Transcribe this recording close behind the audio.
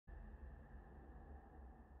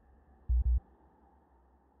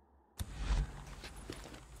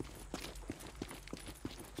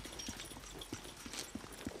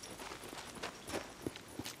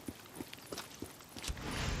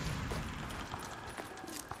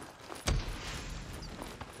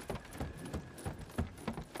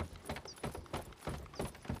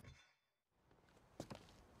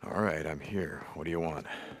All right, I'm here. What do you want?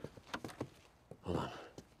 Hold on.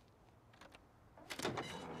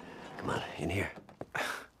 Come on, in here.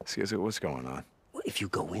 Excuse me, what's going on? Well, if you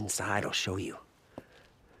go inside, I'll show you.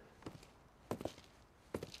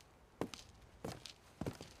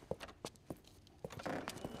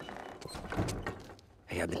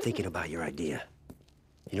 Hey, I've been thinking about your idea.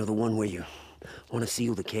 You know the one where you want to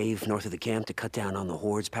seal the cave north of the camp to cut down on the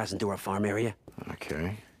hordes passing through our farm area?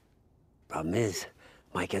 Okay. Problem is,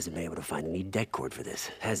 Mike hasn't been able to find any deck cord for this,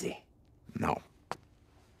 has he? No.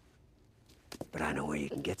 But I know where you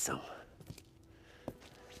can get some.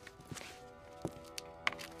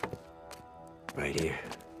 Right here.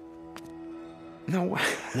 No.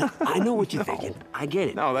 No, I know what you're thinking. I get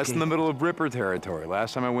it. No, that's okay? in the middle of Ripper territory.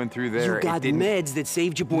 Last time I went through there, You got it didn't... meds that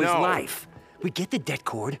saved your boy's No. life. We get the debt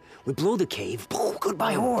cord, we blow the cave,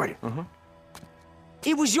 goodbye horde.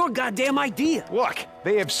 It was your goddamn idea. Look,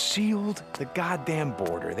 they have sealed the goddamn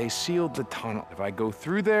border. They sealed the tunnel. If I go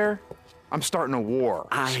through there, I'm starting a war.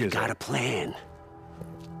 I got a plan.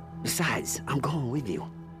 Besides, I'm going with you.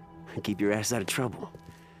 Keep your ass out of trouble.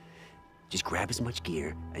 Just grab as much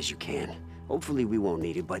gear as you can. Hopefully we won't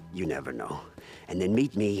need it, but you never know. And then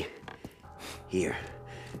meet me here,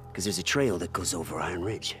 because there's a trail that goes over Iron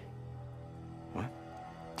Ridge. What?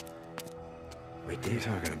 Right What are you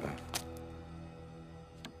there. talking about?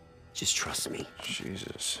 Just trust me.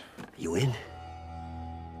 Jesus. You in?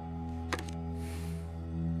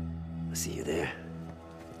 I'll see you there.